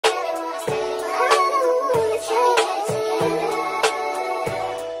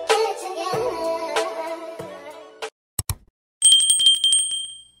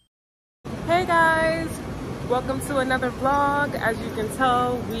another vlog. As you can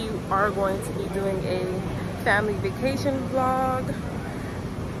tell, we are going to be doing a family vacation vlog.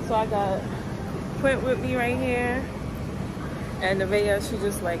 So I got Quint with me right here, and Nevaeh, she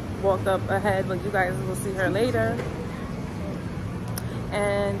just like walked up ahead, but you guys will see her later.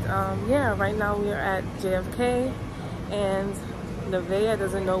 And yeah, right now we are at JFK, and Nevaeh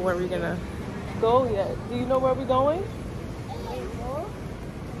doesn't know where we're gonna go yet. Do you know where we're going?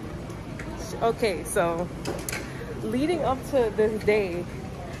 Okay, so leading up to this day,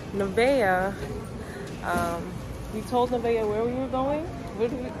 Nevaeh, we told Nevaeh where we were going.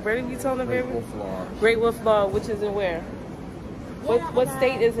 Where did we tell Nevaeh? Great Wolf Lodge, which is in where? What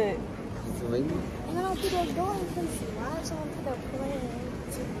state is it? Pennsylvania.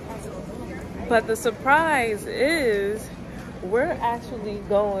 But the surprise is we're actually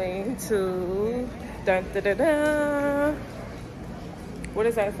going to dun, da, da, da. What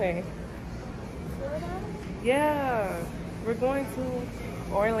does that say? Florida? Yeah, we're going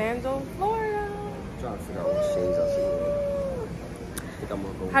to Orlando, Florida. I'm trying to figure out what shades I should wear. I think I'm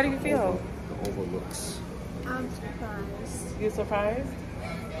gonna go. How do you feel? The overlooks. I'm surprised. You surprised?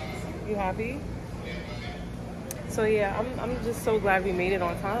 You happy? So yeah, I'm just so glad we made it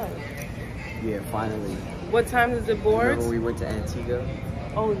on time. Yeah, finally. What time is the board? Remember we went to Antigua?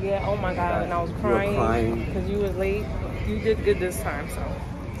 Oh yeah, oh my god, and I was crying because you was late. You did good this time, so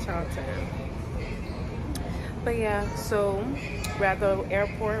shout out to him. But yeah, so we're at the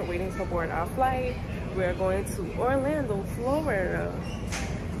airport waiting to board our flight. We're going to Orlando, Florida.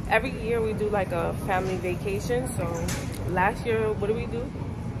 Every year we do like a family vacation. So last year, what did we do?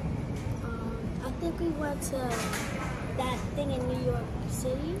 I think we went to that thing in New York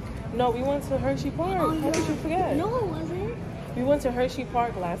City. No, we went to Hershey Park. Oh, How did you forget? No, it wasn't. We went to Hershey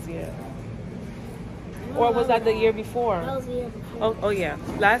Park last year. Or was that the year before? That was the year before. Oh yeah.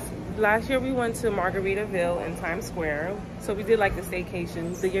 Last year we went to Margaritaville in Times Square. So we did like the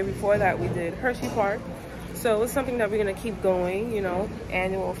staycation. The year before that we did Hershey Park. So it's something that we're gonna keep going, you know,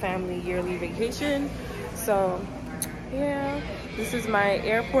 annual family yearly vacation. So yeah, this is my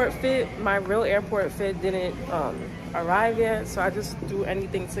airport fit. My real airport fit didn't arrive yet, so I just threw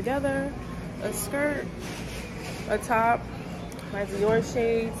anything together. A skirt, a top, my Dior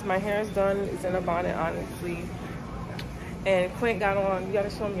shades, my hair's done, it's in a bonnet honestly. And Quint got on, you gotta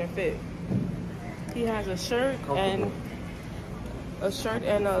show him your fit. He has a shirt and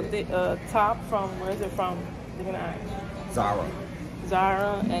a top from, where is it from? They're gonna ask.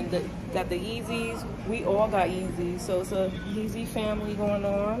 Zara, and got the Yeezys. We all got Yeezys, so it's a Yeezy family going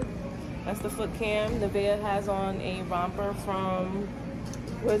on. That's the foot cam. Nevaeh has on a romper from,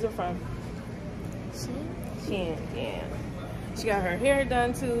 where's it from? Shein, yeah. She got her hair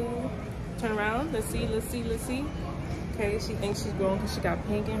done too. Turn around, let's see. Okay, she thinks she's grown because she got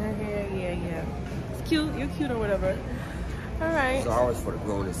pink in her hair. Yeah. It's cute, you're cute or whatever. All right. Zara's for the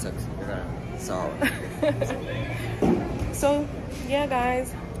grown and sexy. Zara. So, yeah,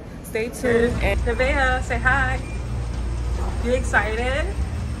 guys, stay tuned. And Nevaeh, say hi. You excited?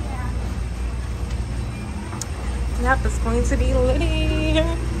 Yeah. Yep, it's going to be litty.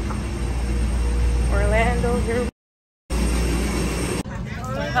 Orlando here.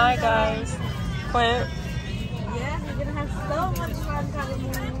 Hi, guys. Quint. Yeah, we're gonna have so much fun coming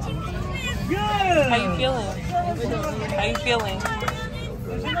in. Yeah. How you feeling? How you feeling?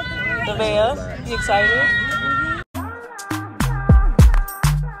 Nevaeh, you excited?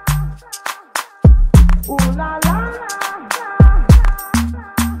 Ooh la la.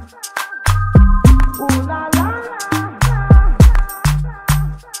 Ooh la la.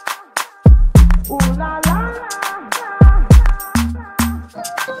 Ooh la la.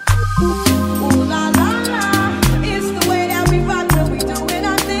 Ooh la la. It's the way that we rock when we doing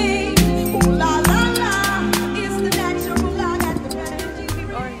our thing. Ooh la la. It's the natural law that the energy we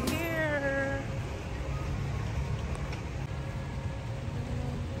are here.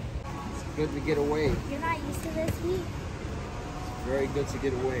 It's good to get away. You're not used to this heat? It's very good to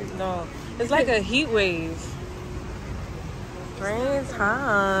get away. No, it's like a heat wave. Rain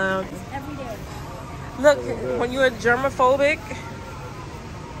time. It's every day. Look, when you're germophobic,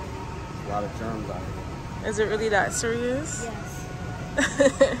 A lot of germs out here. is it really that serious?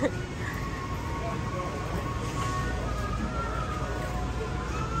 Yes.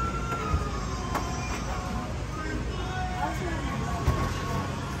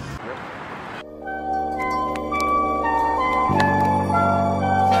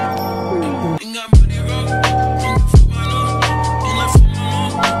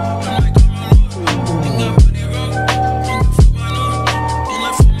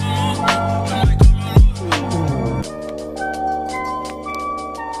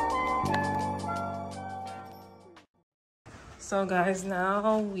 guys,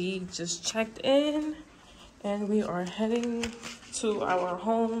 now we just checked in and we are heading to our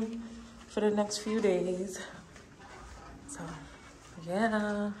home for the next few days. So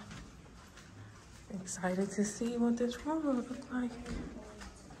yeah, excited to see what this room will look like.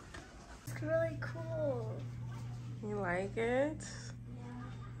 It's really cool. You like it?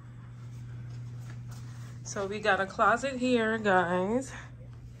 So we got a closet here, guys.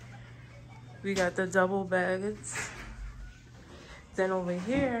 We got the double beds. Then over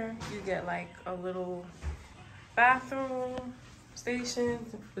here, you get like a little bathroom station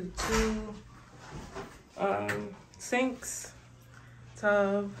with 2 sinks,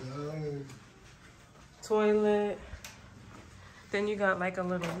 tub, toilet. Then you got like a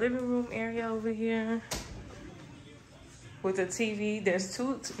little living room area over here with a TV. There's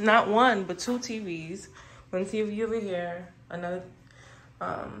 2, not 1, but 2 TVs. 1 TV over here, another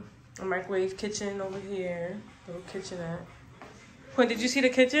a microwave kitchen over here, little kitchenette. Quinn, did you see the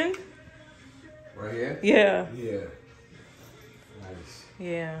kitchen? Right here? Yeah. Yeah. Nice.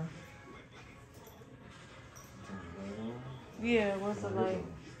 Yeah. Yeah, what's it like?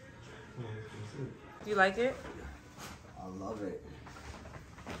 You like it? I love it.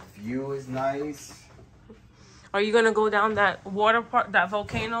 View is nice. Are you gonna go down that water park, that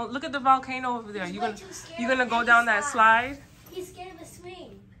volcano? Look at the volcano over there. You gonna go down that slide? He's scared of the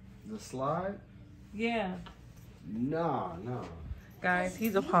swing. The slide? Yeah. No. Guys,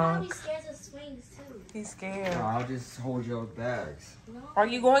 he's a He's probably punk. scared of swings too. He's scared. No, I'll just hold your bags. No. Are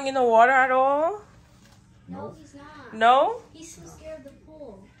you going in the water at all? No, Nope. he's not. No? He's so scared of the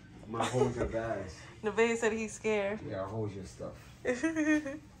pool. I'm gonna hold your bags. Nevaeh said he's scared. Yeah, I'll hold your stuff.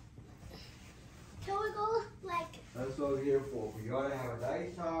 Can we go like? That's what we're here for. We gotta have a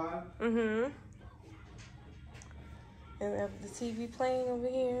nice time. Mm-hmm. And we have the TV playing over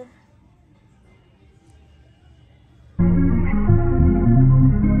here.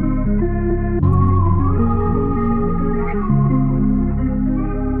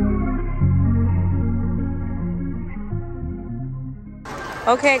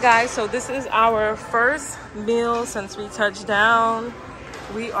 Okay guys, so this is our first meal since we touched down.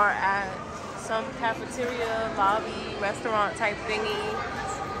 We are at some cafeteria, lobby, restaurant type thingy.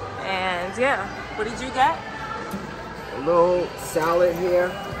 And yeah, what did you get? A little salad here.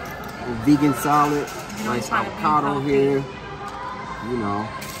 A vegan salad. Nice avocado here. You know.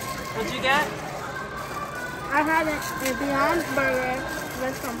 What'd you get? I had a Beyond Burger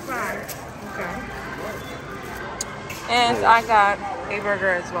with some fries. Okay. And I got a burger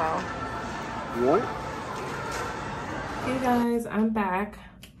as well. What? Hey guys, I'm back.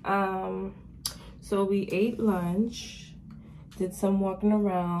 So we ate lunch, did some walking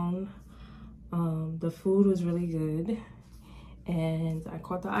around. The food was really good, and I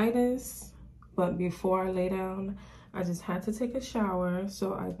caught the itis. But before I lay down, I just had to take a shower,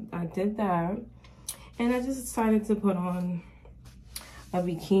 so I did that, and I just decided to put on a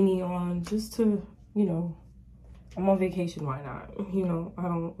bikini on just to, you know, I'm on vacation, why not? You know, I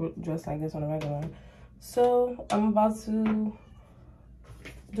don't dress like this on a regular. So I'm about to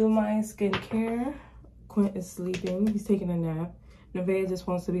do my skincare. Quint is sleeping, he's taking a nap. Nevaeh just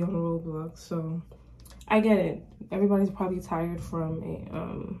wants to be on the Roblox, so I get it. Everybody's probably tired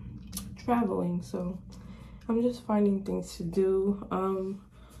from traveling, so I'm just finding things to do.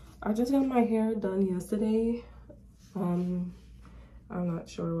 I just got my hair done yesterday. I'm not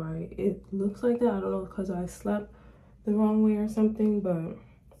sure why it looks like that. I don't know, because I slept the wrong way or something, but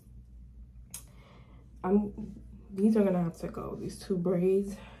these are gonna have to go, these 2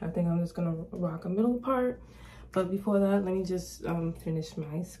 braids. I think I'm just gonna rock a middle part. But before that, let me just finish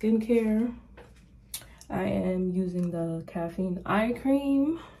my skincare. I am using the caffeine eye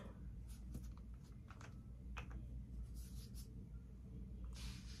cream.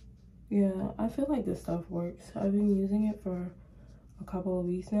 Yeah, I feel like this stuff works. I've been using it for a couple of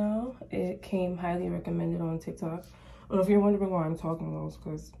weeks now. It came highly recommended on TikTok. Well, if you're wondering why I'm talking low, it's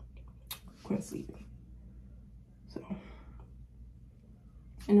because I couldn't sleep. So,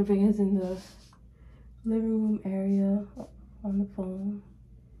 and Nevaeh is in the living room area on the phone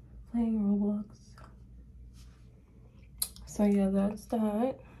playing Roblox. So yeah, that's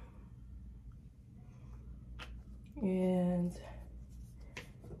that. And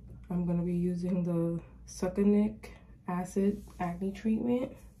I'm gonna be using the Succulent Acid Acne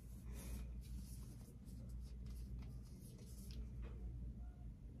Treatment.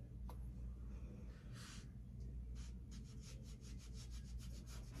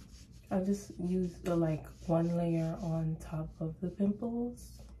 I just use the like 1 layer on top of the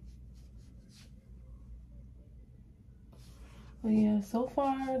pimples. But yeah, so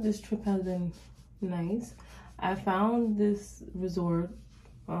far this trip has been nice. I found this resort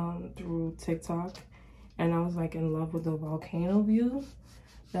through TikTok, and I was like in love with the volcano view.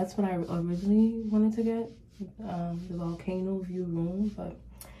 That's what I originally wanted to get, the volcano view room, but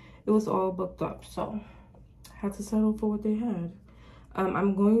it was all booked up, so I had to settle for what they had.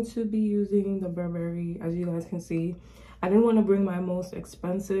 I'm going to be using the Burberry, as you guys can see. I didn't want to bring my most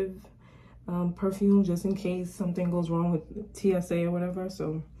expensive perfume just in case something goes wrong with TSA or whatever.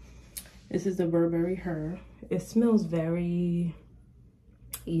 So this is the Burberry Her. It smells very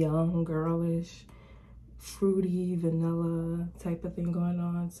young, girlish, fruity, vanilla type of thing going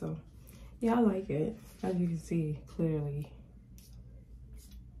on. So yeah, I like it, as you can see clearly.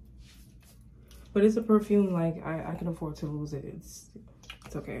 But it's a perfume like I can afford to lose it. It's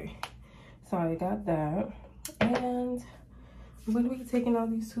okay. So I got that, and I'm gonna be taking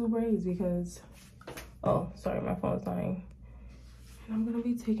out these 2 braids because, oh sorry, my phone's dying. And I'm gonna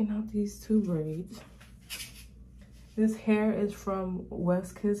be taking out these 2 braids. This hair is from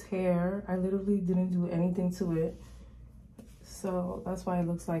West Kiss Hair. I literally didn't do anything to it, so that's why it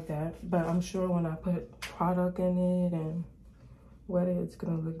looks like that. But I'm sure when I put product in it and wet it, it's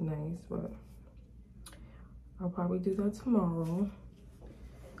gonna look nice. But I'll probably do that tomorrow.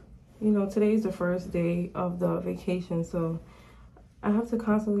 You know, today's the first day of the vacation, so I have to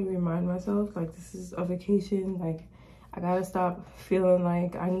constantly remind myself, like, this is a vacation. Like, I gotta stop feeling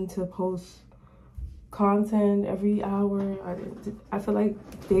like I need to post content every hour. I feel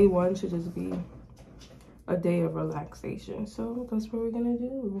like day 1 should just be a day of relaxation. So that's what we're gonna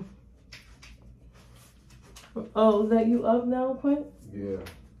do. Oh, is that you up now, Quint? Yeah.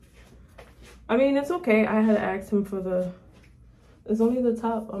 I mean, it's okay. I had asked him for the, it's only the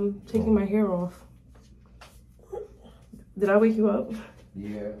top. I'm taking my hair off. Did I wake you up?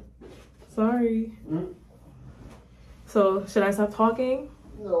 Yeah. Sorry. So, should I stop talking?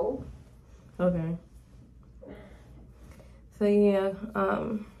 No. Okay. So yeah,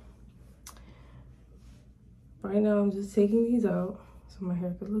 right now I'm just taking these out so my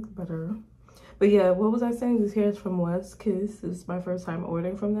hair could look better. But yeah, what was I saying? This hair is from West Kiss. This is my first time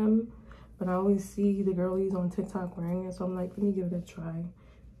ordering from them, but I always see the girlies on TikTok wearing it, so I'm like, let me give it a try.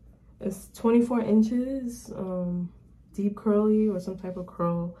 It's 24 inches, deep curly or some type of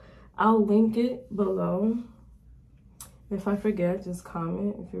curl. I'll link it below. If I forget, just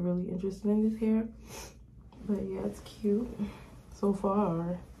comment if you're really interested in this hair. But yeah, it's cute so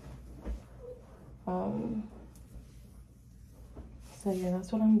far. So yeah,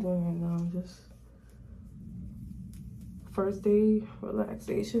 that's what I'm doing right now. Just first day,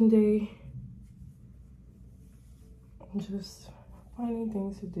 relaxation day. Just finding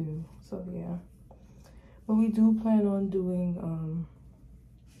things to do. So yeah. But we do plan on doing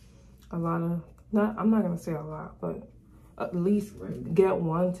a lot of, I'm not gonna say a lot, but at least get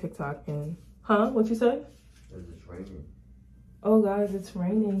 1 TikTok in. Huh? What you said? It's raining. Oh guys, it's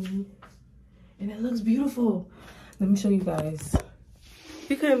raining. And it looks beautiful. Let me show you guys.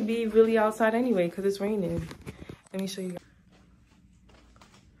 We couldn't be really outside anyway because it's raining. Let me show you.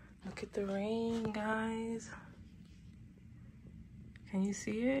 Look at the rain, guys. Can you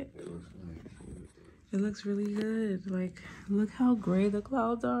see it? It looks nice. It looks really good. Like, look how gray the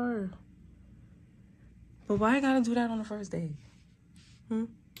clouds are. But why I gotta do that on the first day? I don't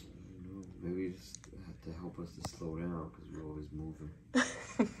know. Maybe you just have to help us to slow down because we're always moving. You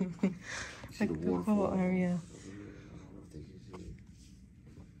see Like the waterfall whole area. See.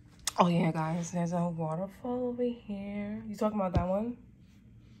 Oh yeah, guys, there's a waterfall over here. You talking about that one?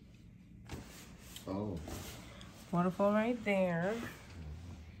 Oh. Waterfall right there.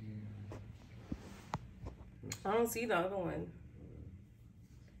 I don't see the other one.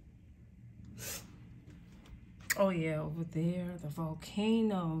 Oh yeah, over there, the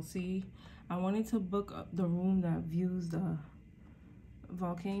volcano. See, I wanted to book up the room that views the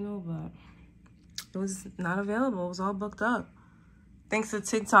volcano, but it was not available. It was all booked up. Thanks to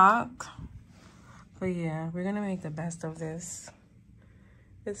TikTok. But yeah, we're gonna make the best of this.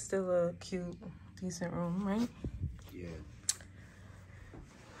 It's still a cute, decent room, right? Yeah.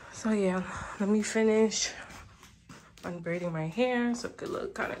 So yeah, let me finish unbraiding my hair so it could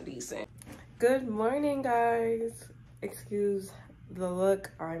look kind of decent. Good morning, guys. Excuse the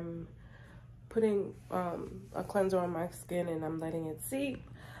look. I'm putting a cleanser on my skin and I'm letting it seep.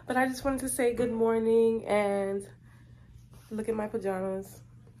 But I just wanted to say good morning and look at my pajamas.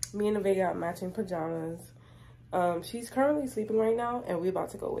 Me and Vega got matching pajamas. She's currently sleeping right now and we're about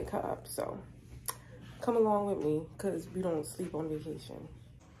to go wake her up. So come along with me because we don't sleep on vacation.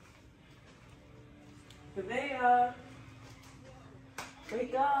 Vega,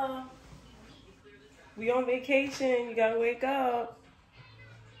 wake up. We on vacation, you gotta wake up.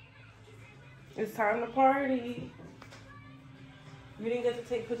 It's time to party. We didn't get to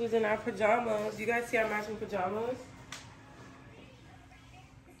take pictures in our pajamas. You guys see our matching pajamas?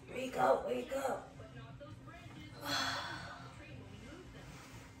 Wake up, wake up.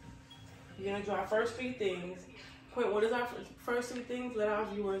 You're gonna do our first 3 things. Point, what is our first 3 things? Let our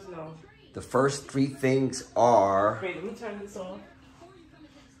viewers know. The first 3 things are... Wait, let me turn this off.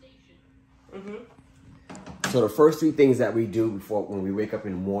 So the first 3 things that we do before when we wake up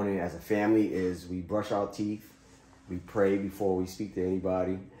in the morning as a family is we brush our teeth, we pray before we speak to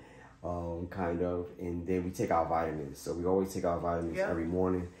anybody, kind of, and then we take our vitamins. So we always take our vitamins every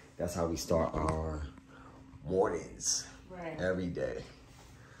morning. That's how we start our mornings every day.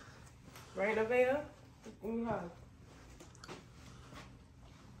 Right, Nevaeh?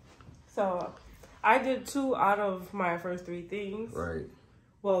 So I did 2 out of my first 3 things. Right.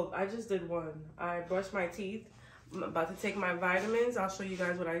 Well, I just did 1. I brushed my teeth. I'm about to take my vitamins. I'll show you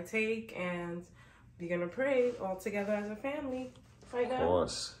guys what I take, and we're gonna pray all together as a family. Right now. Of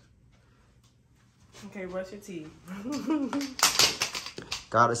course. Okay, brush your teeth.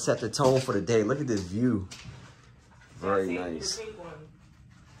 Gotta set the tone for the day. Look at this view. Very nice.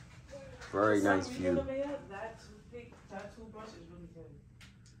 Very nice view. That toothbrush is really good.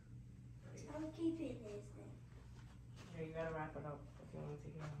 I'm keeping this thing. Yeah, you gotta wrap it up if you want to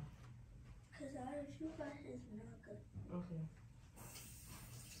take it out. Because our toothbrush is not good. Okay.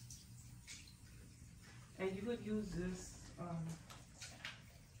 And you could use this,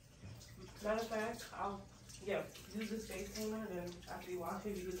 matter of fact, use this face cleaner, then after you wash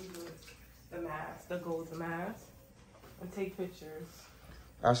it, you can do the mask, the mask, and take pictures.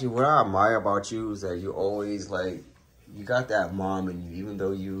 Actually, what I admire about you is that you always, like, you got that mom in you, even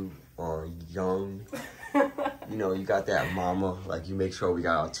though you are young. You know, you got that mama, like, you make sure we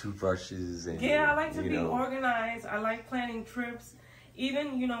got our toothbrushes. And, yeah, I like to be organized. I like planning trips.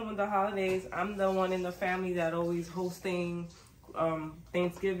 Even, you know, with the holidays, I'm the one in the family that always hosting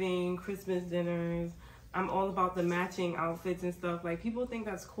Thanksgiving, Christmas dinners. I'm all about the matching outfits and stuff. Like, people think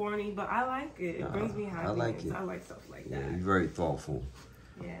that's corny, but I like it. It brings me happiness. I like it. I like stuff like that. Yeah, you're very thoughtful.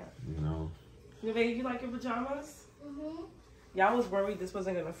 Yeah. You know. Nevaeh, you like your pajamas? Yeah, I was worried this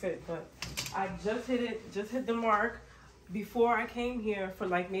wasn't gonna fit, but I just hit the mark. Before I came here, for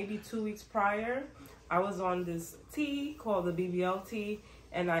like maybe 2 weeks prior, I was on this tea called the BBL tea,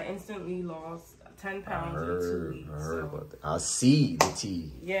 and I instantly lost 10 pounds in 2 weeks. I heard about that. I see the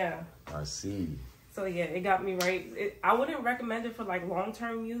tea. Yeah. I see. So yeah, it got me right. I wouldn't recommend it for like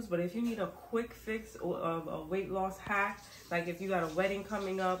long-term use, but if you need a quick fix or a weight loss hack, like if you got a wedding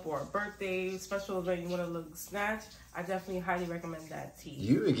coming up or a birthday, special event, you want to look snatched, I definitely highly recommend that tea.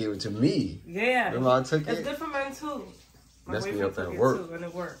 You even gave it to me. Yeah. Remember I took it? It's good for men too. Messed me up at work. Too, and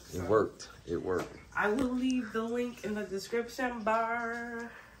it worked. It worked. It worked. I will leave the link in the description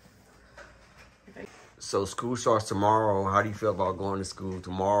bar. So school starts tomorrow. How do you feel about going to school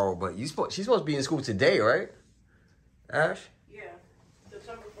tomorrow? But she's supposed to be in school today, right? Ash? Yeah,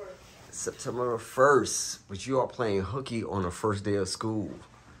 September 1st. September 1st. But you are playing hooky on the first day of school.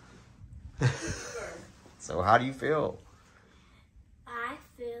 So how do you feel? I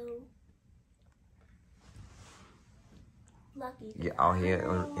feel lucky. You're out here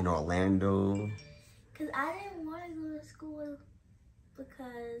in Orlando. Because I didn't want to go to school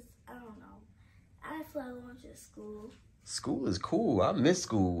because, I don't know. I didn't feel like going to school. School is cool. I miss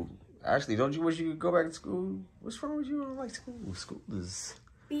school. Actually, don't you wish you could go back to school? What's wrong with you? I don't like school. School is...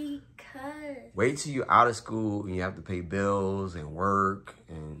 Because... Wait till you're out of school and you have to pay bills and work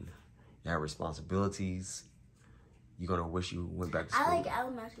and you have responsibilities. You're going to wish you went back to school. I like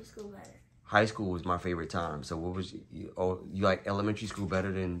elementary school better. High school was my favorite time. So what was you like elementary school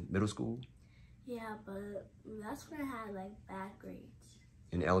better than middle school? Yeah, but that's when I had like bad grades.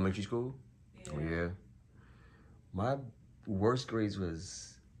 In elementary school? Yeah. Oh, yeah. My worst grades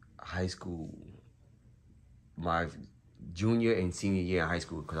was high school. My junior and senior year in high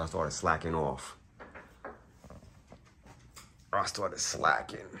school because I started slacking off. I started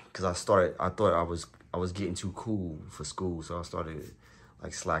slacking because I thought I was getting too cool for school, so I started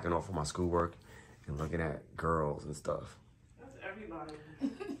like slacking off on my schoolwork and looking at girls and stuff. That's everybody.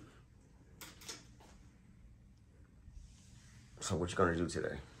 So what you gonna do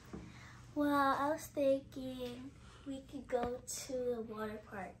today? Well, I was thinking we could go to the water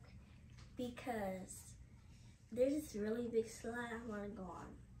park because there's this really big slide I want to go on.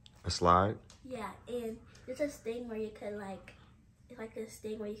 A slide? Yeah, and there's this thing where you could like, it's like this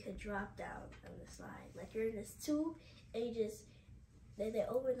thing where you could drop down on the slide. Like you're in this tube and you just, they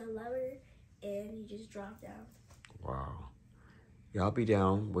open the lever and you just drop down. Wow. Yeah, I'll be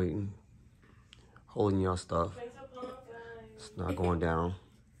down waiting, holding y'all stuff. It's not going down.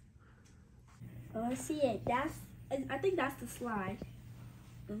 Oh, I see it. I think that's the slide.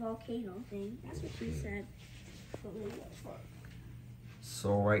 The volcano thing. That's what she said.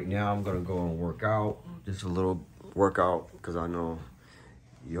 So right now I'm gonna go and work out. Just a little workout because I know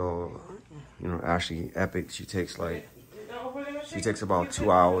y'all, you know, Ashley Epic. She takes about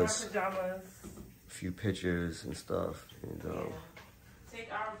 2 hours. A few pictures and stuff. And take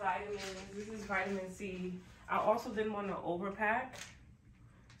our vitamins. This is vitamin C. I also didn't want to overpack,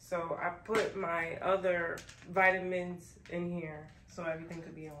 so I put my other vitamins in here so everything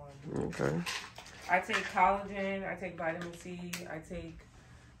could be in one. Okay. I take collagen, I take vitamin C, I take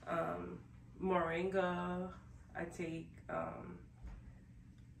moringa, I take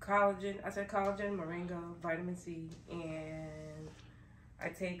collagen, moringa, vitamin C, and I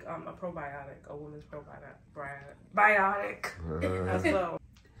take a probiotic, a woman's biotic as well.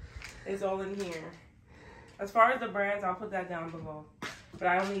 It's all in here. As far as the brands, I'll put that down below. But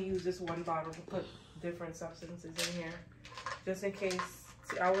I only use this one bottle to put different substances in here, just in case.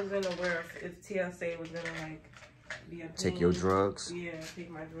 I wasn't aware if TSA was gonna like be a pain. Take your drugs. Yeah, take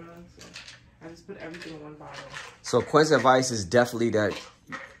my drugs. So I just put everything in one bottle. So Quinn's advice is definitely that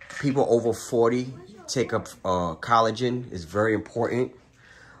people over 40 take up collagen. Is very important.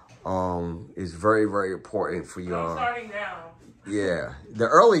 Is very, very important for your. I'm starting now. Yeah, the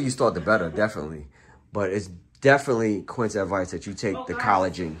earlier you start, the better, definitely. But it's definitely Quinn's advice that you take the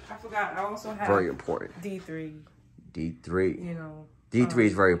collagen. I forgot. I also have very important. D3. D3. You know. D3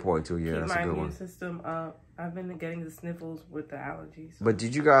 is very important too. Yeah, that's a good one. Keep my immune system up. I've been getting the sniffles with the allergies. But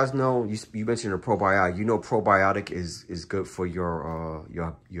did you guys know? You mentioned a probiotic. You know, probiotic is good for your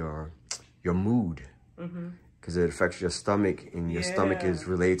mood. Because it affects your stomach, and your stomach is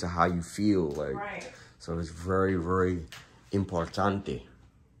related to how you feel. Like, so it's very, very importante.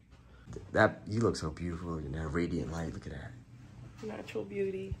 That you look so beautiful in that radiant light. Look at that. Natural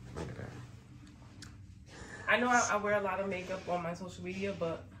beauty. Look at that. I know I wear a lot of makeup on my social media,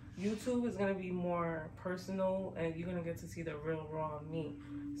 but YouTube is gonna be more personal, and you're gonna get to see the real raw me.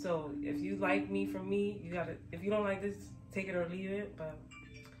 So if you like me for me, you gotta. If you don't like this, take it or leave it. But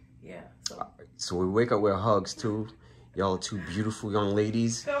yeah. So we wake up with hugs too. Y'all are two beautiful young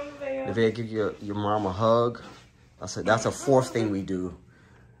ladies. Nevaeh, give your mom a hug. That's a fourth thing we do.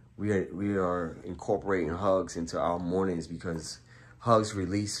 We are incorporating hugs into our mornings because hugs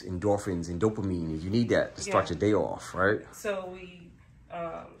release endorphins and dopamine, and you need that to start your day off, right? So we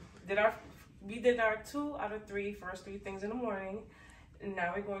did our 2 out of 3 first 3 things in the morning, and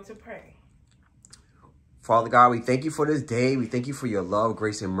now we're going to pray. Father God, we thank you for this day. We thank you for your love,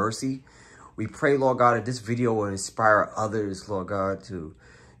 grace, and mercy. We pray, Lord God, that this video will inspire others, Lord God, to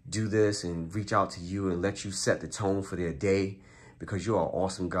do this and reach out to you and let you set the tone for their day, because you are an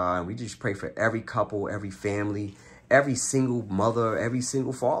awesome God. And we just pray for every couple, every family, every single mother, every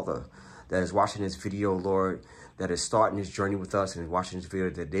single father that is watching this video, Lord, that is starting this journey with us and watching this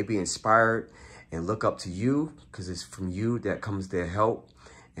video, that they be inspired and look up to you, because it's from you that comes their help.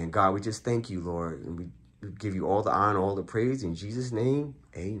 And God, we just thank you, Lord, and we give you all the honor, all the praise. In Jesus' name,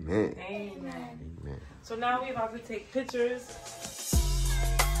 amen. Amen. Amen. So now we're about to take pictures.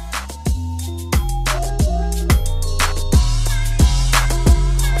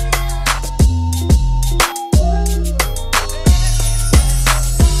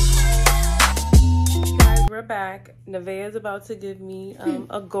 We're back. Nevaeh is about to give me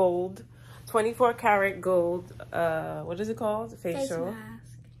a gold, 24 karat gold, what is it called? Facial. Face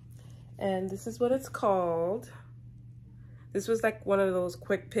mask. And this is what it's called. This was like one of those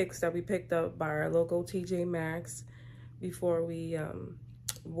quick picks that we picked up by our local TJ Maxx before we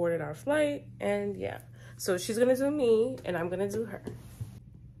boarded our flight. And yeah, so she's gonna do me and I'm gonna do her.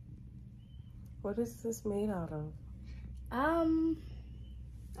 What is this made out of? I don't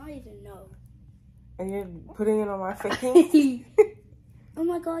even know. And you're putting it on my face? Oh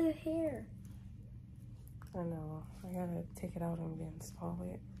my God, your hair. I know. I gotta take it out and install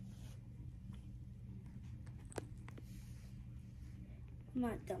it. I'm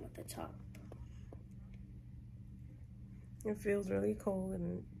not done with the top. It feels really cold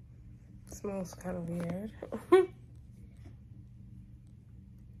and it smells kind of weird.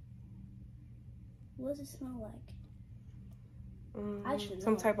 What does it smell like? I should know.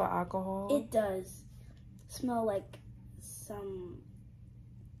 Some type of alcohol. It does smell like some.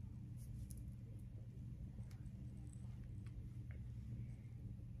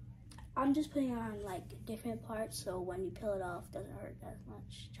 I'm just putting it on like different parts, so when you peel it off, it doesn't hurt as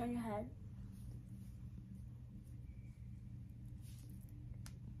much. Turn your head.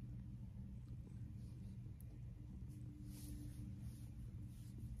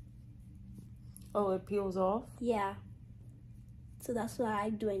 Oh, it peels off? Yeah. So that's why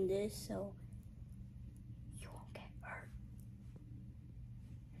I'm doing this, so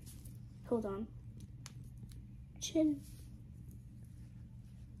Hold on. Chin.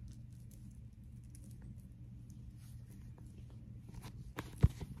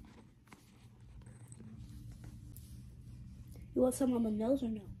 You want some on the nose or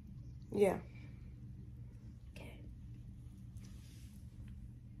no? Yeah. Okay.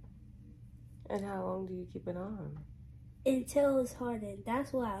 And how long do you keep it on? Until it's hardened.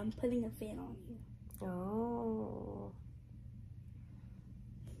 That's why I'm putting a fan on you. Oh.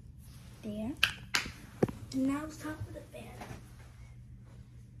 There. And now it's time for the fan.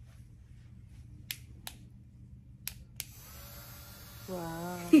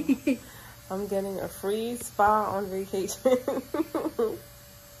 Wow. I'm getting a free spa on vacation.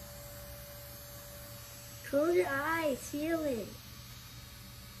 Close your eyes, feel it.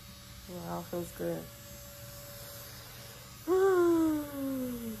 Wow, feels good.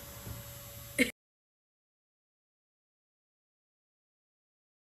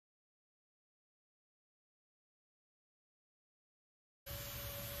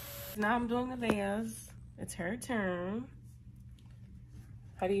 Now I'm doing the layers. It's her turn.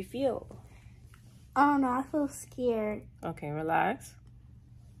 How do you feel? I don't know, I feel scared. Okay, relax.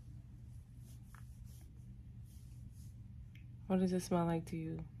 What does it smell like to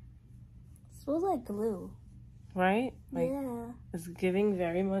you? It smells like glue. Right? Like, yeah. it's giving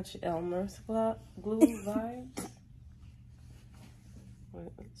very much Elmer's glue vibes.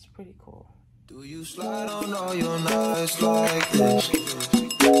 But it's pretty cool. Do you slide on all your knives like this?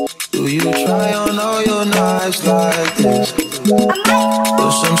 Do you try on all your knives like this?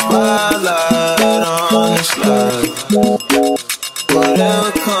 Put some spotlight on this life.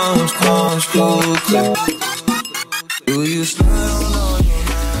 Whatever comes too quick. Do you slide on all your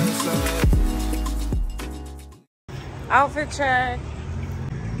knives like this? Outfit check.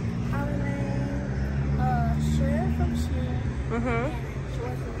 I'm wearing a shirt from Shein Mm-hmm. and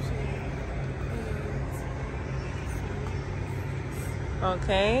shorts from Shein.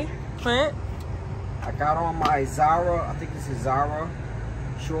 Okay. Clint. I got on my Zara, I think this is Zara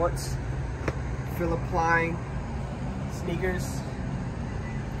shorts, Philip Klein sneakers.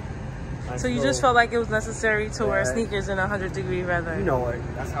 So you just felt like it was necessary to wear Yeah. sneakers in 100-degree weather. You know it.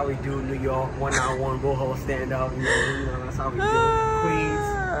 That's how we do in New York. 1-on-1, Boho stand up. You know, that's how we do it. Queens.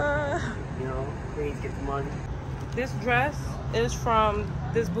 You know, Queens get the money. This dress is from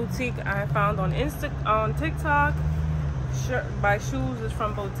this boutique I found on TikTok. My shoes is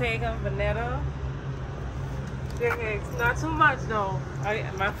from Bottega Veneta. Not too much though.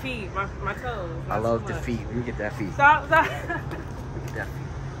 My feet, my toes. I love the feet. Let me get that feet. Stop. Let me get that feet.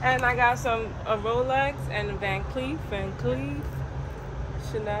 And I got a Rolex and a Van Cleef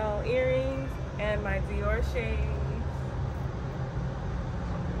Chanel earrings and my Dior shades.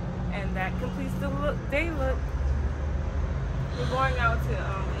 And that completes the day look. We're going out to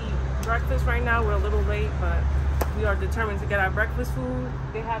eat breakfast right now. We're a little late, but we are determined to get our breakfast food.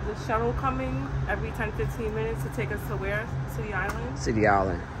 They have the shuttle coming every 10-15 minutes to take us to where? City Island? City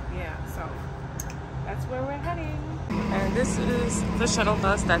Island. Yeah, so that's where we're heading. And this is the shuttle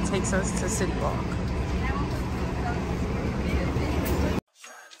bus that takes us to City Walk.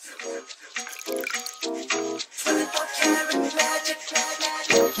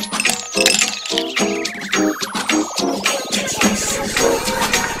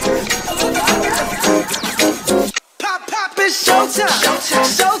 Pop, it's showtime.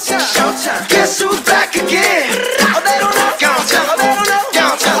 Guess who's back again? Oh, they don't know.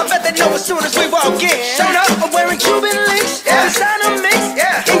 Don't tell. I bet they know as soon as we walk in. Shut up, I'm wearing Cuban links. Designer mix.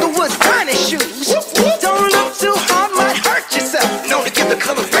 Inglewood's finest shoes. Don't look too hard, might hurt yourself. Known to give the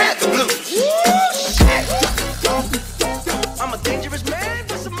color red the blues. I'm a dangerous man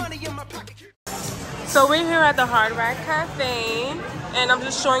with some money in my pocket. So we're here at the Hard Rock Cafe, and I'm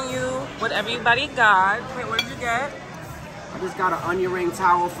just showing you what everybody got. Wait, what did you get? I just got an onion ring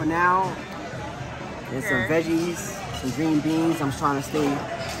towel for now. And some Okay. veggies, some green beans. I'm trying to stay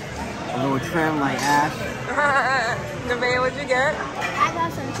a little trim like Ash. Nevaeh, what'd you get? I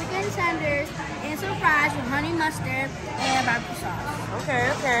got some chicken tenders and some fries with honey mustard and barbecue sauce.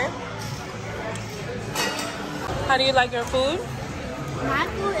 Okay. How do you like your food? My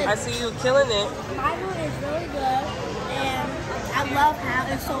food I is see you killing it. My food is really good, and I love how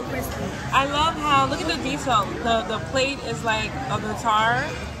it's so crispy. I love how, look at the detail. The plate is like a guitar.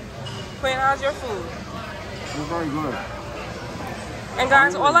 Quinn, how's your food? It's very good. And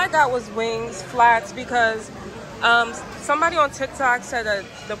guys, all I got was wings, flats, because somebody on TikTok said that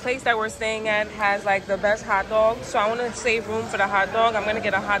the place that we're staying at has like the best hot dog. So I want to save room for the hot dog. I'm going to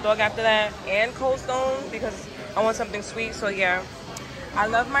get a hot dog after that and Cold Stone because I want something sweet. So yeah, I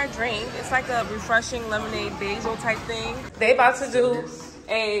love my drink. It's like a refreshing lemonade basil type thing. They about to do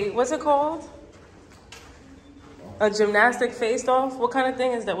what's it called? A gymnastic face-off? What kind of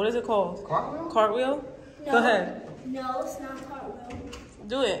thing is that? What is it called? Cartwheel? Cartwheel? No, Go ahead. No, it's not cartwheel.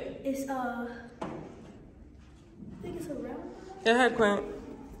 Do it. It's I think it's a round. Go ahead, Quint.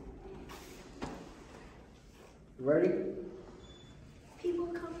 Ready? People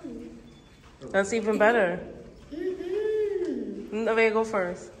coming. That's even better. Mm-hmm. Nevaeh, go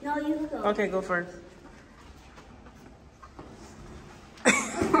first. No, you go. Okay, go first.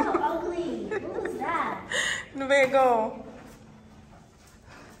 That's so ugly. What was that? Nevaeh, go.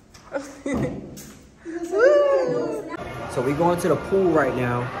 So we're going to the pool right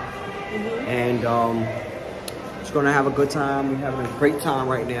now, and just gonna have a good time. We're having a great time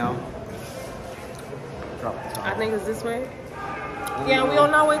right now. Drop the top. I think it's this way. Yeah, we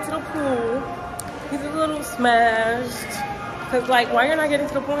on our way to the pool. He's a little smashed. Cause like, why you're not getting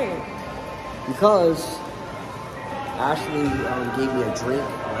to the point? Because Ashley gave me a drink,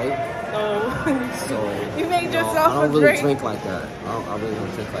 right? Oh, So you made know, yourself I don't a really drink. drink like that. I really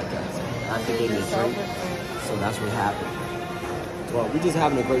don't drink like that. So Ashley gave me a drink, so that's what happened. Well, we're just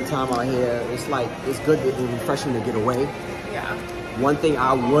having a great time out here. It's like, it's good and refreshing to get away. Yeah. One thing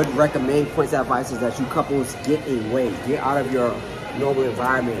I would recommend, Quint's advice, is that you couples get away. Get out of your normal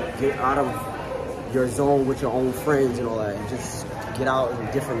environment. Get out of your zone with your own friends and all that. And just get out in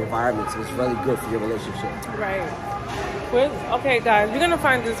different environments. It's really good for your relationship. Right. Okay, guys, we're gonna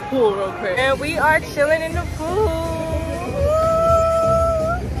find this pool real quick. And we are chilling in the pool.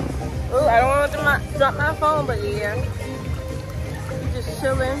 Ooh, I don't want to drop my phone, but yeah. We're just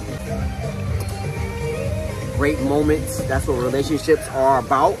chilling. Great moments. That's what relationships are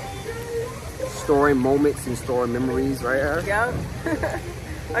about. Storing moments and storing memories right here. Yeah.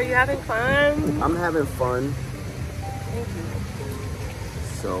 Are you having fun? I'm having fun. Thank you.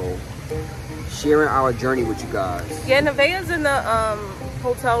 So, sharing our journey with you guys. Yeah, Nevaeh's in the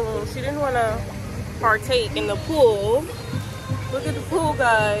hotel room. She didn't want to partake in the pool. Look at the pool,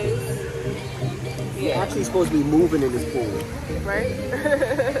 guys. We're Yeah. actually supposed to be moving in this pool. Right?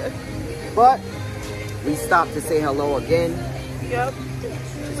 But, we stopped to say hello again. Yep.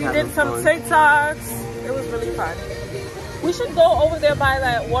 Just We having did some fun. TikToks. It was really fun. We should go over there by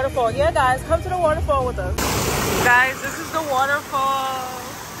that waterfall. Yeah, guys, come to the waterfall with us. Guys, this is the waterfall.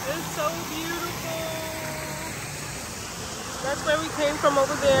 It's so beautiful. That's where we came from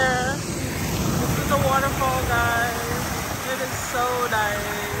over there. This is the waterfall, guys. It is so nice.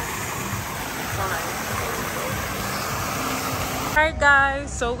 So nice. Alright,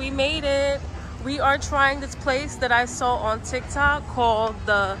 guys, so we made it. We are trying this place that I saw on TikTok called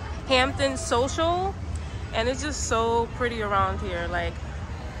the Hampton Social, and it's just so pretty around here. Like,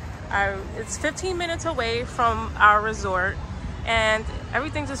 it's 15 minutes away from our resort, and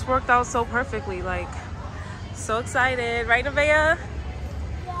everything just worked out so perfectly. Like, so excited, right, Nevaeh?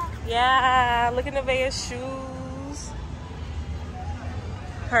 Yeah. Look at Nevaeh's shoes,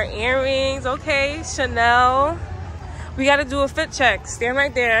 her earrings. Okay, Chanel. We got to do a fit check. Stand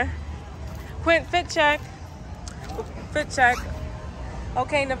right there. Quint, fit check. Fit check.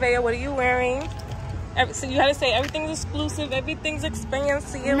 Okay, Nevaeh, what are you wearing? So you had to say everything's exclusive, everything's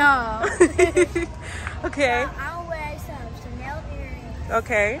expensive. No. Okay. I'll wear some Chanel earrings.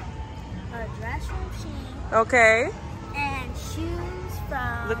 Okay. A dress from Shein. Okay. And shoes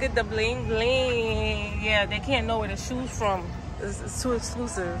from... Look at the bling bling. Yeah, they can't know where the shoes from. It's too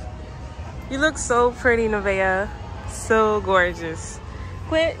exclusive. You look so pretty, Nevaeh. So gorgeous.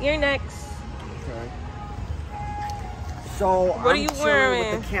 Quint, you're next. Okay. So, What are you chilling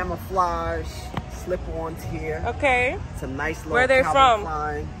wearing? with the camouflage slip-ons here. Okay. It's a nice little Where are they Calvin from?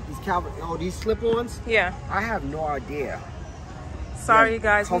 Klein. These slip-ons? Yeah. I have no idea. Sorry, Yeah,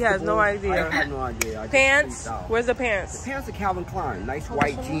 guys. He has no comfortable. idea. I have no idea. I just Pants? freaked out. Where's the The pants? pants are Calvin Klein. Nice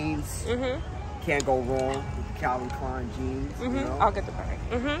white jeans. Mm-hmm. Can't go wrong with the Calvin Klein jeans. Mm-hmm. You know? I'll get the bag.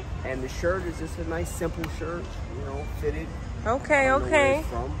 Mm-hmm. And the shirt is just a nice, simple shirt. You know, fitted. Okay, I don't know where okay. it's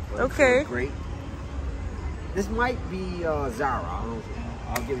from, but it Okay. feels great. This might be Zara. I don't know.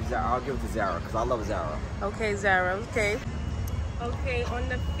 I'll give it to Zara because I love Zara. Okay, Zara. Okay. Okay, on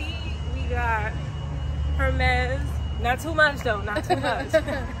the feet we got Hermes. Not too much though. Not too much.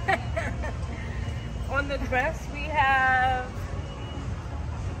 On the dress we have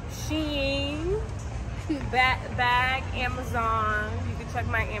Shein. Bag, Amazon. You can check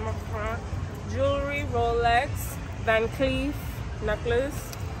my Amazon. Jewelry, Rolex, Van Cleef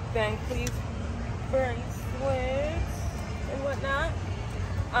necklace, Van Cleef bracelets and whatnot.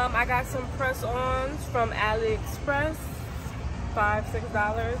 I got some press-ons from AliExpress,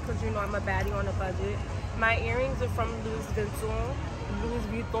 $5-6, because you know I'm a baddie on a budget. My earrings are from Louis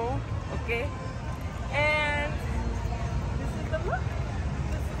Vuitton, okay? And this is the look.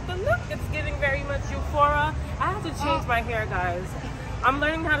 it's giving very much Euphoria. I have to change my hair, guys. I'm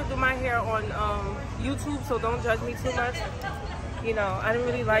learning how to do my hair on YouTube, so don't judge me too much. You know, I didn't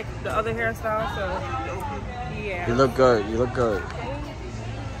really like the other hairstyle, so yeah. You look good. You look good.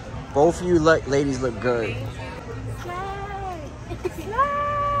 Both of you ladies look good. Slide!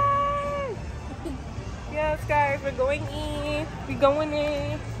 Yes, guys, we're going in. We're going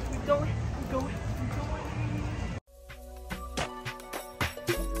in. We're going. We're going.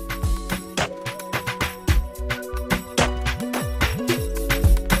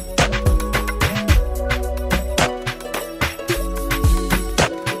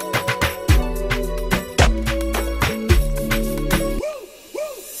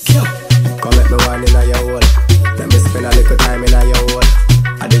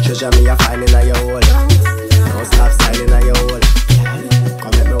 Me a find in your hole. Don't stop styling in your hole.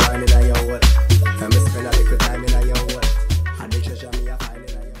 Come let me wine in your hole. Let me spend a little time in your hole. And the treasure me a find in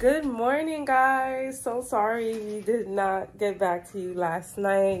your hole. Good morning, guys. So sorry we did not get back to you last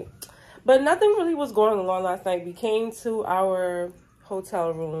night, but nothing really was going on last night. We came to our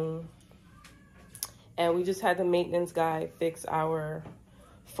hotel room and we just had the maintenance guy fix our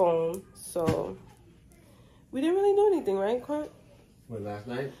phone, so we didn't really do anything, right, Quint? What, last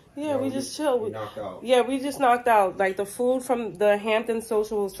night? Yeah, No, we just chilled. We knocked out. Yeah, we just knocked out. Like, the food from the Hampton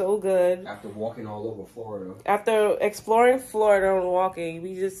Social was so good. After walking all over Florida. After exploring Florida and walking,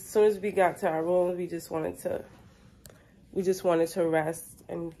 as soon as we got to our room, we just wanted to rest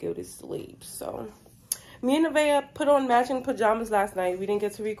and go to sleep. So, me and Nevaeh put on matching pajamas last night. We didn't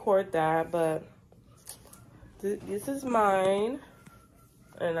get to record that, but this is mine.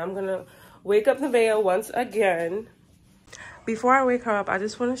 And I'm gonna wake up Nevaeh once again. Before I wake her up, I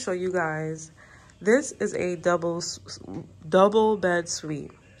just want to show you guys. This is a double bed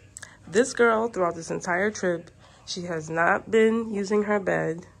suite. This girl, throughout this entire trip, she has not been using her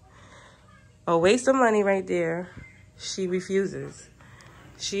bed. A waste of money right there. She refuses.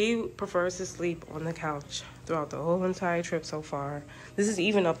 She prefers to sleep on the couch throughout the whole entire trip so far. This is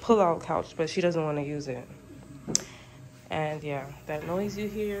even a pull-out couch, but she doesn't want to use it. And yeah, that noise you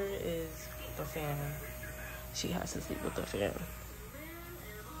hear is the fan. She has to sleep with the fan.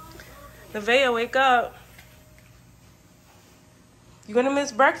 Nevaeh, wake up. You're gonna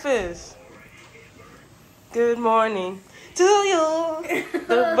miss breakfast. Good morning to you.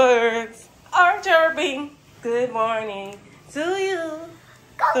 The birds are chirping. Good morning to you.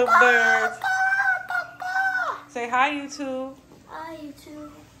 The birds. Say hi, YouTube. Hi,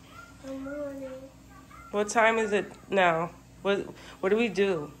 YouTube. Good morning. What time is it now? What do we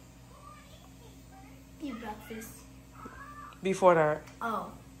do? Eat breakfast. Before that.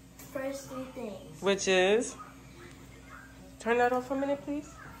 Oh, first 3 things. Which is? Turn that off for a minute,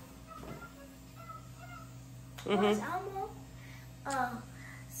 please.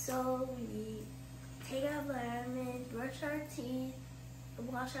 So we take our vitamin, brush our teeth,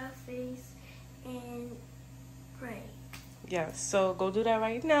 wash our face, and pray. Yes, so go do that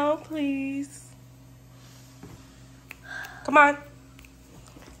right now, please. Come on.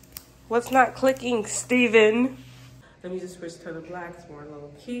 What's not clicking, Steven? Let me just switch to the black. It's more low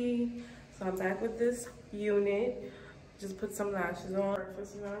key. So I'm back with this unit. Just put some lashes on.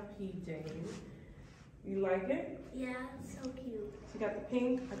 Breakfast in our PJs. You like it? Yeah, it's so cute. She got the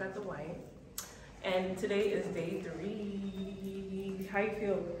pink, I got the white. And today is day 3. How you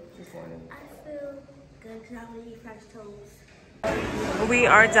feel this morning? I feel good because I'm going to eat fresh toast. We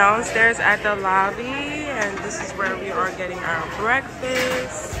are downstairs at the lobby, and this is where we are getting our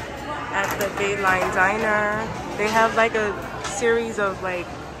breakfast at the BALDWIN Diner. They have like a series of like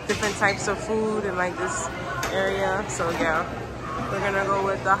different types of food in like this area. So yeah, we're gonna go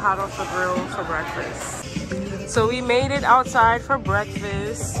with the hot off the grill for breakfast. So we made it outside for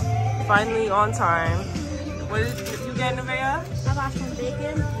breakfast, finally on time. What did you get, Nevaeh? I got some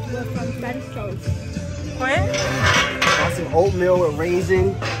bacon with some French toast. Quint? Got some oatmeal with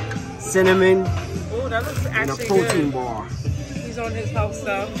raisin, cinnamon, Oh, that looks and a actually protein good. bar. He's on his health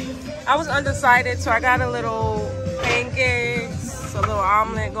stuff. I was undecided, so I got a little pancakes, a little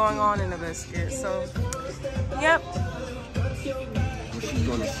omelet going on, and a biscuit. So, yep. She's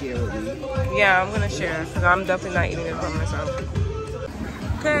gonna share with me. Yeah, I'm gonna share because I'm definitely not eating it by myself.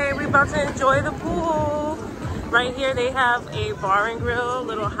 Okay, we're about to enjoy the pool. Right here, they have a bar and grill,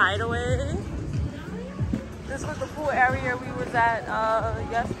 little hideaway. This was the pool area we was at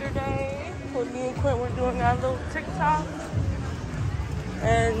yesterday when me and Quint were doing our little TikTok.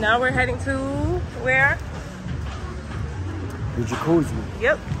 And now we're heading to where? The jacuzzi.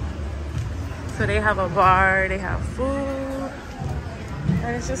 Yep. So they have a bar, they have food,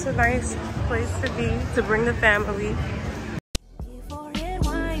 and it's just a nice place to be, to bring the family. Before it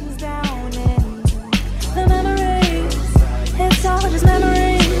winds down.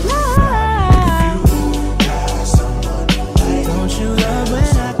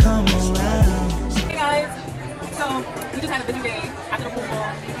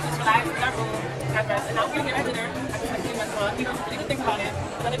 relax in our room, have rest, and now we're here at dinner. I just like to see restaurant. You know, really good things about it.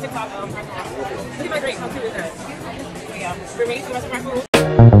 Another TikTok restaurant. Look at my drink. How cute is that? So yeah, we're ready to rest of our food.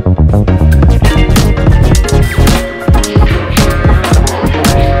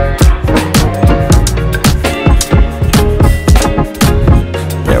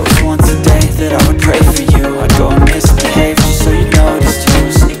 There was once a day that I would pray for you. I'd go and misbehave just so you noticed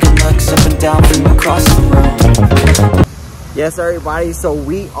you. Sneaking looks up and down from across the room. Yes, everybody, so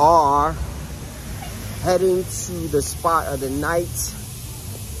we are heading to the spot of the night,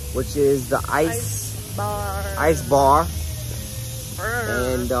 which is the ice bar.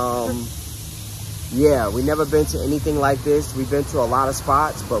 And yeah, we never been to anything like this. We've been to a lot of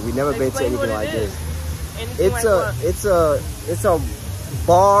spots, but we never been to anything like this. It's a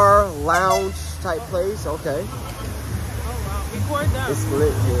bar lounge type place. Okay. Oh wow, record them. It's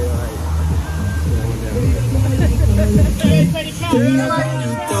lit here, like. You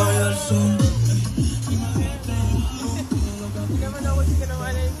never know what you're gonna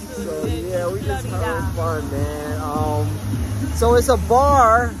run into. So yeah, we just having fun, man. So it's a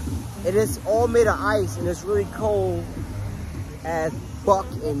bar, and it's all made of ice, and it's really cold as fuck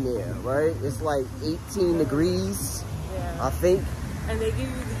in there, right? It's like 18 degrees, Yeah. I think. And they give you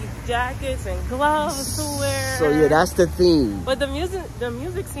these jackets and gloves to wear. So yeah, that's the theme. But the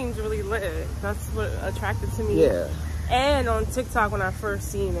music seems really lit. That's what attracted to me. Yeah. And on TikTok when I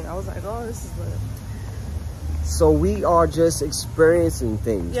first seen it, I was like, oh, this is lit. So we are just experiencing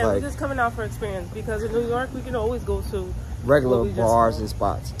things. Yeah, like we're just coming out for experience because in New York we can always go to regular bars and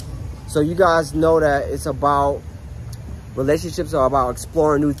spots. So you guys know that it's about relationships are about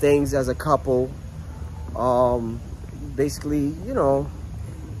exploring new things as a couple. Basically, you know,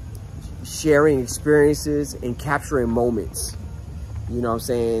 sharing experiences and capturing moments. You know what I'm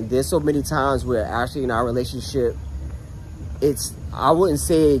saying? There's so many times where actually in our relationship, I wouldn't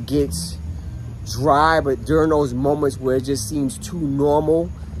say it gets dry, but during those moments where it just seems too normal,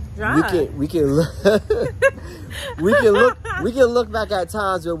 we can look back at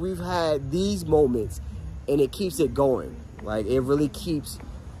times where we've had these moments and it keeps it going. Like it really keeps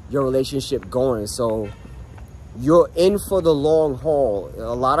your relationship going. So you're in for the long haul.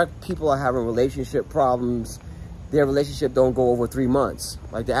 A lot of people are having relationship problems. Their relationship don't go over 3 months.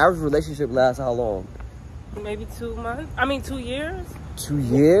 Like the average relationship lasts how long? maybe 2 months. I mean 2 years. 2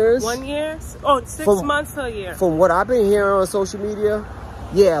 years? 1 year. Oh, 6 months to a year. From what I've been hearing on social media,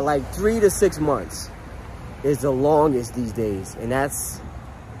 yeah, like 3 to 6 months is the longest these days, and that's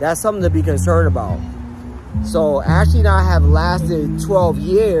something to be concerned about. So Ashley and I have lasted 12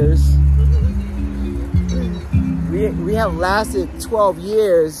 years. We have lasted 12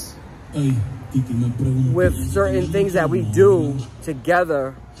 years with certain things that we do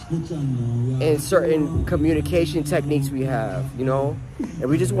together and certain communication techniques we have, you know, and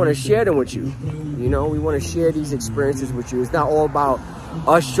we just want to share them with you. You know, we want to share these experiences with you. It's not all about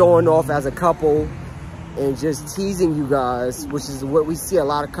us showing off as a couple and just teasing you guys, which is what we see a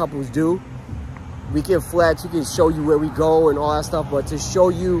lot of couples do. We can flex, we can show you where we go and all that stuff, but to show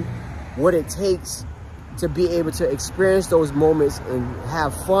you what it takes to be able to experience those moments and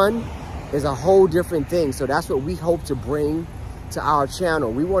have fun is a whole different thing. So that's what we hope to bring to our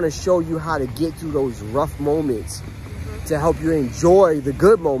channel. We want to show you how to get through those rough moments to help you enjoy the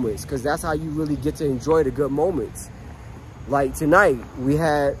good moments, because that's how you really get to enjoy the good moments. Like tonight, we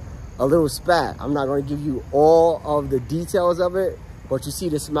had a little spat. I'm not going to give you all of the details of it, but you see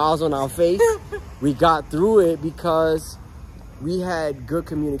the smiles on our face. We got through it because we had good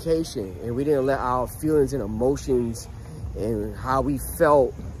communication and we didn't let our feelings and emotions and how we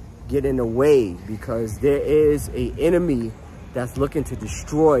felt get in the way, because there is an enemy that's looking to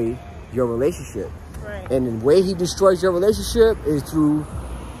destroy your relationship. Right. And the way he destroys your relationship is through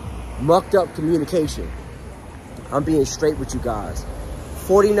mucked up communication. I'm being straight with you guys.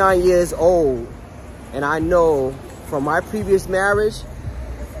 49 years old, and I know from my previous marriage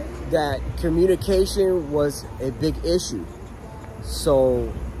that communication was a big issue.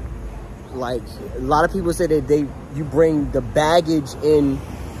 So, like, a lot of people say that you bring the baggage in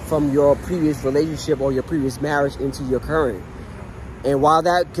from your previous relationship or your previous marriage into your current. And while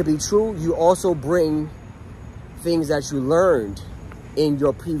that could be true, you also bring things that you learned in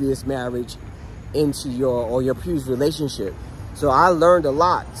your previous marriage into your previous relationship. So I learned a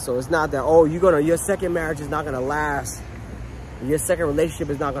lot. So it's not that, oh, your second marriage is not gonna last. Your second relationship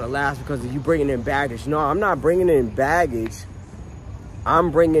is not gonna last because of you bringing in baggage. No, I'm not bringing in baggage.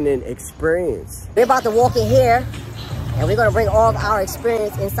 I'm bringing in experience. We're about to walk in here, and we're gonna bring all of our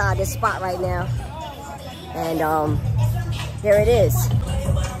experience inside this spot right now. And here it is.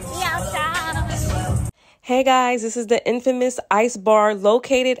 Hey guys, this is the infamous ice bar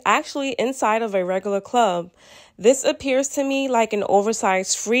located actually inside of a regular club. This appears to me like an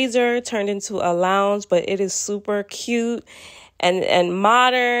oversized freezer turned into a lounge, but it is super cute and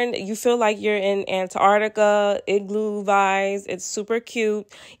modern. You feel like you're in Antarctica, igloo vibes. It's super cute.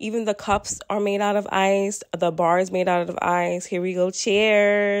 Even the cups are made out of ice. The bar is made out of ice. Here we go.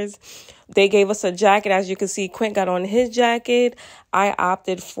 Cheers. They gave us a jacket. As you can see, Quint got on his jacket. I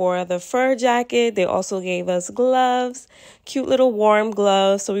opted for the fur jacket. They also gave us gloves, cute little warm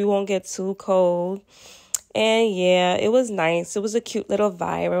gloves so we won't get too cold. And yeah, it was nice. It was a cute little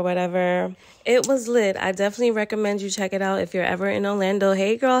vibe or whatever. It was lit. I definitely recommend you check it out if you're ever in Orlando.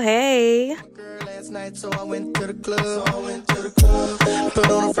 Hey girl, hey. Last night, so I went to the club. Put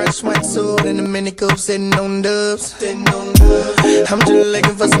on a fresh sweatsuit and a mini coupe sitting on dubs. I'm just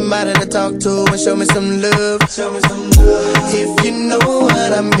looking for somebody to talk to and show me some love. If you know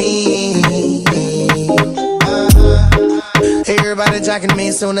what I mean. Everybody jacking me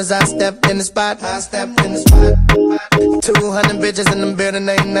as soon as I stepped in the spot. 200 bitches in the building,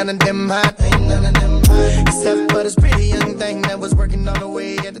 ain't none of them hot. Except for this pretty young thing that was working all the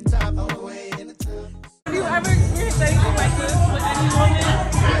way at the top. Have you ever experienced anything like this with any woman?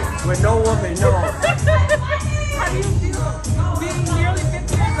 With no woman, no. How do you feel being nearly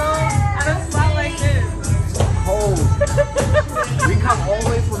 50 years old at a spot like this? Cold. We come all the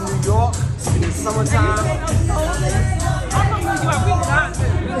way from New York in the summertime. I'm from New York. We got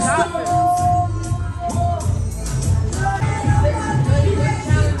this. We got this.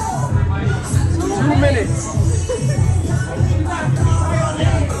 2 minutes.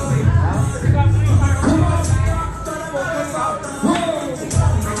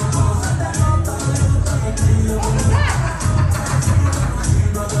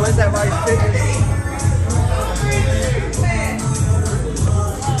 Where's that right fitness?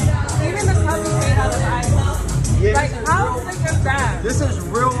 Even the cup is made out of ice. Yeah, Like, how sick is that? this is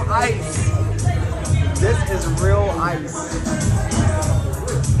real ice. This is real ice.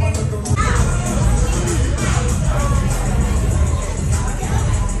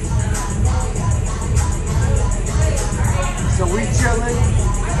 So we chilling.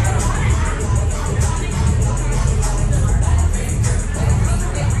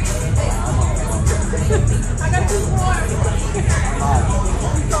 I got 2 more.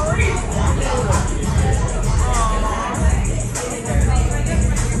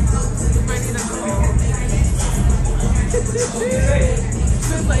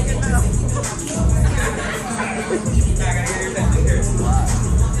 Just like it now.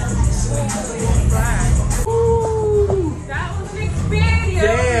 Ooh, that was an experience.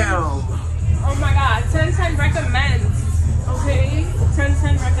 Damn. Oh my god, 10/10 recommends. Okay?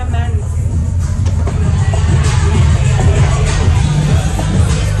 10/10 recommends.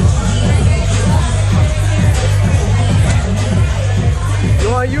 You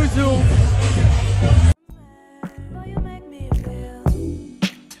on YouTube?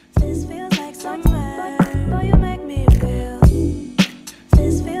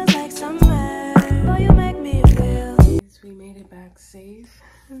 We made it back safe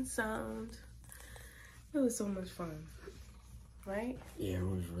and sound. It was so much fun, right? Yeah, it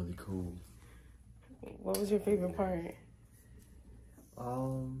was really cool. What was your favorite part?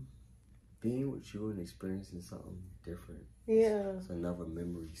 Being with you and experiencing something different. Yeah. It's another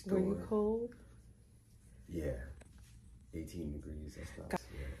memory Were you store. cold? Yeah. 18 degrees, that's nice.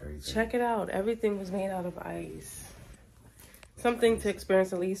 Yeah, everything. Check it out. Everything was made out of ice. Something to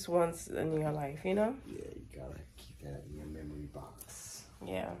experience at least once in your life, you know? Yeah, you gotta keep that in your memory box.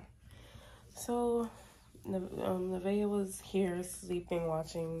 Yeah. So, Nevaeh was here sleeping,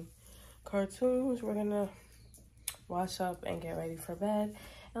 watching cartoons. We're gonna wash up and get ready for bed.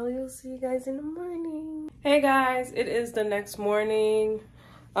 And we'll see you guys in the morning. Hey guys, it is the next morning.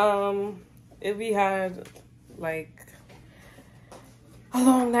 We had like a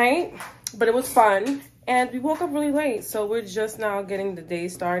long night, but it was fun. And we woke up really late, so we're just now getting the day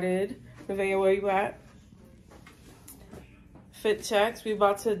started. Nevaeh, where you at? Fit checks. We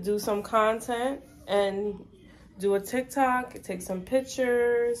about to do some content and do a TikTok, take some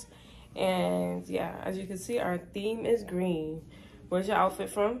pictures. And yeah, as you can see, our theme is green. Where's your outfit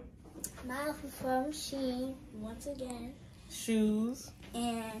from? My outfit from Shein, once again. Shoes.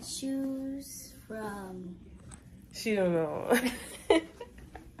 And shoes from... She don't know.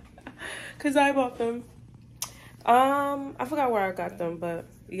 Cause I bought them. I forgot where I got them, but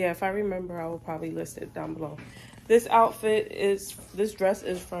yeah, if I remember, I will probably list it down below. This dress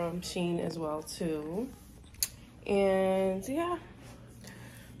is from Shein as well too. And yeah,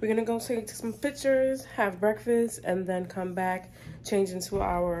 We're gonna go take some pictures, have breakfast, and then come back, change into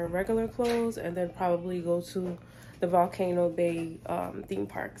our regular clothes, and then probably go to the Volcano Bay theme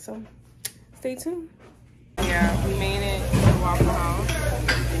park. So stay tuned. Yeah, we made it to the Waffle House.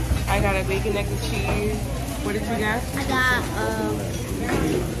 I got a bacon, egg, and cheese. What did you get? I got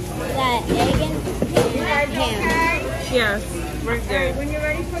egg and ham. Yes, we're good. When you're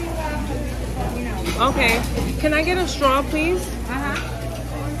ready for your waffle, just let me know. Okay. Can I get a straw, please?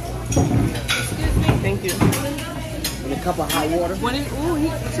 Excuse me. Thank you. And a cup of hot water. What is? Ooh,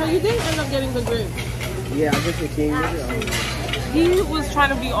 so you did end up getting the grits. Yeah, I guess it came with it. He was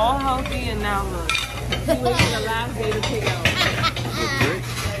trying to be all healthy, and now look. He waited the last day to pick out.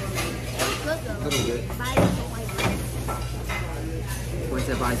 A little bit. What's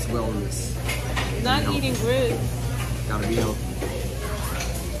everybody's wellness? Not eating grits. Gotta be healthy.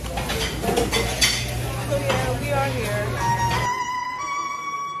 So yeah, we are here.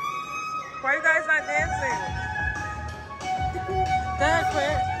 Why are you guys not dancing? Go ahead,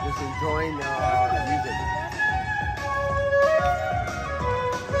 Quinn. Just enjoying the music.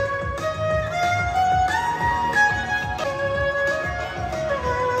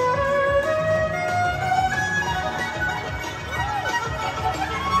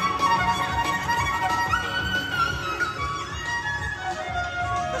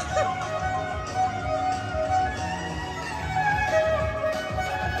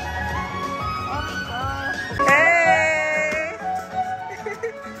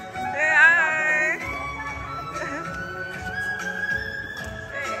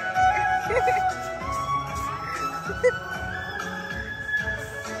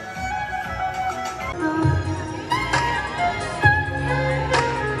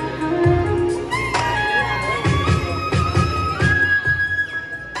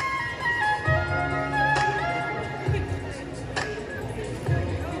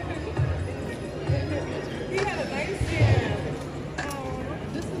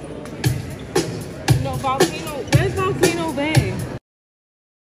 Volcano. Where's Volcano Bay?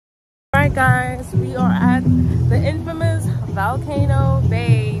 Alright guys, we are at the infamous Volcano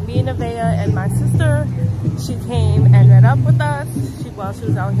Bay. Me and Nevaeh and my sister, she came and met up with us while she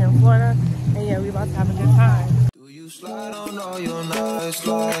was out here in Florida. And yeah, we about to have a good time. Do you slide on all your nights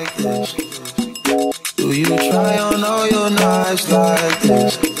like this? Do you try on all your nights like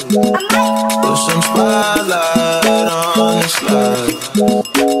this? Put some spotlight on the slide.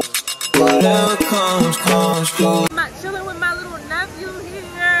 Whatever comes, comes through. I'm chilling with my little nephew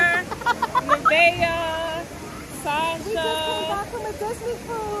here. Nevaeh, Sasha. We just came back from a Disney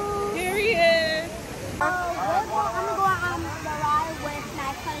cruise. Here he is. I'm gonna go on the ride with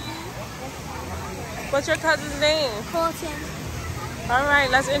my cousin. What's your cousin's name? Colton. All right,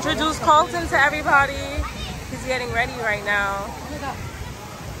 let's introduce Colton to everybody. He's getting ready right now.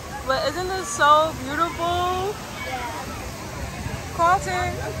 But isn't this so beautiful?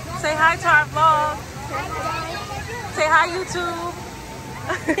 Colton, say hi to our vlog. Say hi, YouTube.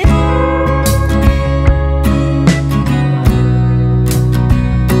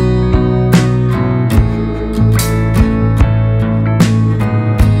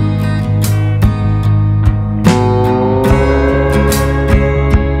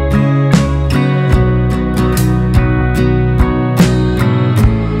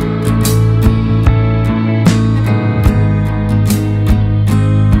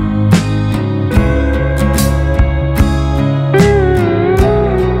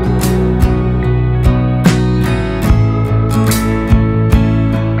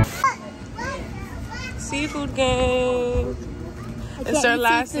 Seafood gang. It's their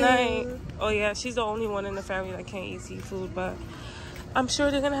last night. Oh yeah, she's the only one in the family that can't eat seafood, but I'm sure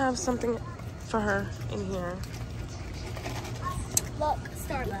they're gonna have something for her in here. Look,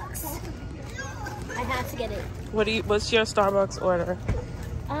 Starbucks. I have to get it. What's your Starbucks order?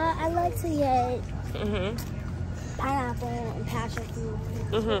 I like to get Mm-hmm. pineapple and passion fruit.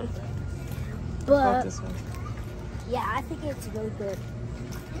 Mm-hmm. But This one. yeah, I think it's really good.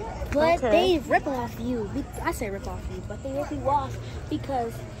 But Okay. they rip off you. I say rip off you, but they rip you off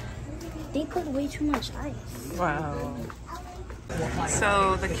because they put way too much ice. Wow.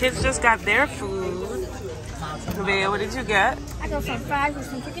 So the kids just got their food. Nevaeh, what did you get? I got some fries with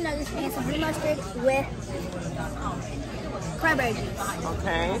some chicken nuggets and some blue mustard with cranberry juice.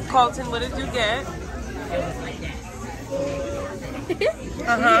 Okay. Colton, what did you get?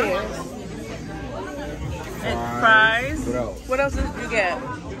 Uh-huh. And fries. What else did you get?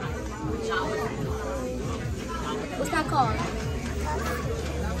 What's that called?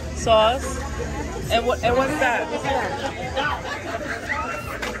 Sauce. And what's that?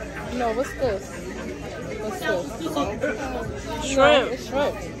 No, what's this? What's this? Shrimp. It's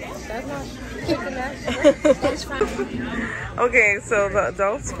shrimp. That's not chicken, that's shrimp. It's fine. Okay, so the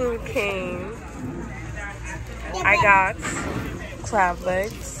adults' food came. I got crab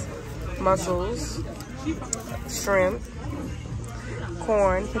legs, mussels, shrimp,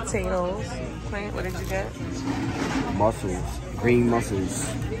 corn, potatoes. Clint, what did you get? Mussels, green mussels,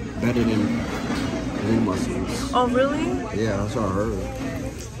 better than blue mussels. Oh, really? Yeah, that's what I heard.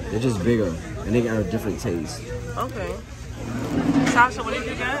 They're just bigger and they got a different taste. Okay. Sasha, what did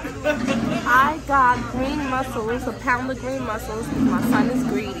you get? I got green mussels, a pound of green mussels. My son is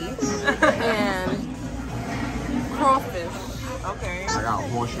greedy. And crawfish. Okay. I got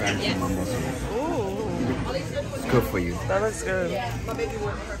horseradish in my mussels. Ooh, It's good for you. that looks good.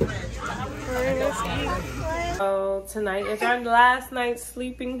 So tonight is our last night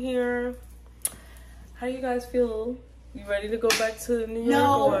sleeping here. How do you guys feel? You ready to go back to New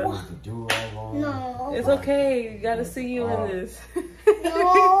York? Or what? No. It's okay. You gotta see you in this.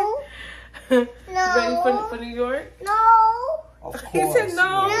 No. You ready for New York? No. Of course. He said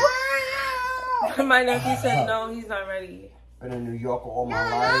no. No. My nephew said no, he's not ready. Been in New York all my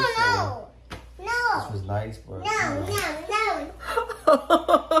life, so No. this was nice, but you No.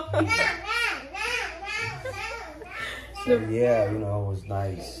 know. Yeah, you know, it was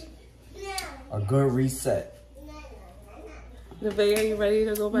nice. A good reset. Nevaeh, are you ready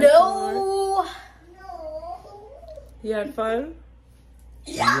to go back to New York? No. You had fun?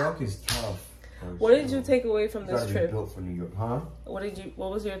 New York is tough. What did you take away from this Gotta be trip? built for New York, huh? What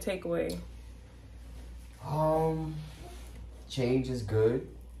was your takeaway? Change is good.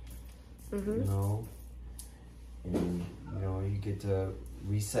 Mm-hmm. You know, and you know, you get to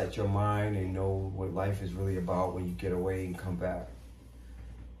reset your mind and know what life is really about when you get away and come back.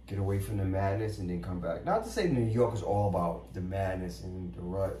 Get away from the madness and then come back. Not to say New York is all about the madness and the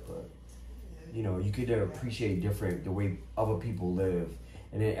rut, but you know, you get to appreciate the way other people live.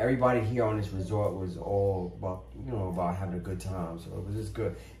 And then everybody here on this resort was all about, you know, about having a good time. So it was just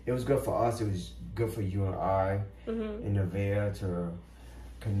good. It was good for us. It was good for you and I and Nevaeh to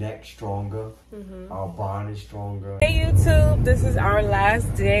connect stronger. Our bond is stronger. Hey YouTube, this is our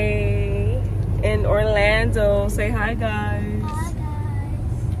last day in Orlando. Say hi guys. Hi, guys.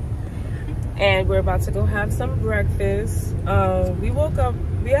 And we're about to go have some breakfast. We woke up,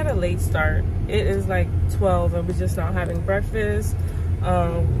 we had a late start. It is like 12 and we're just not having breakfast.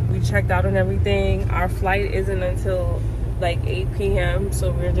 We checked out and everything. Our flight isn't until like 8 p.m.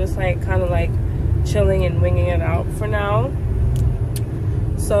 So we're just like kind of like chilling and winging it out for now.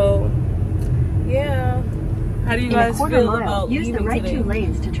 So yeah, how do you guys feel about use the leaving right today? 2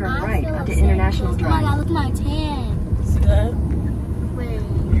 lanes to turn right onto International Drive. Oh my God, look at my tan. See that? Wait,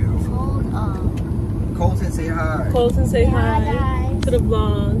 hold Colton, say hi. Colton, say hi guys. to the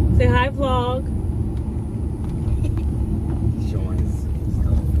vlog. Say hi, vlog. Showing his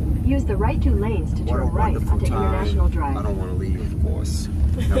Use the right 2 lanes to What a turn right wonderful onto time. International I Drive. don't want to leave, of course.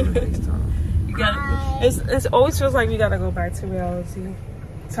 Never next time. You gotta. It always feels like we gotta go back to reality.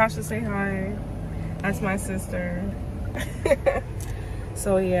 Tasha, say hi. That's my sister.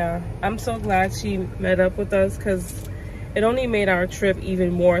 So yeah, I'm so glad she met up with us because it only made our trip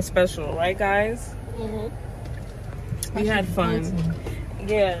even more special, right, guys? We had fun.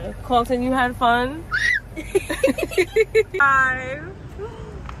 Yeah, Colton, you had fun. Bye.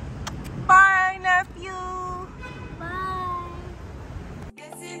 Bye, nephew. Bye.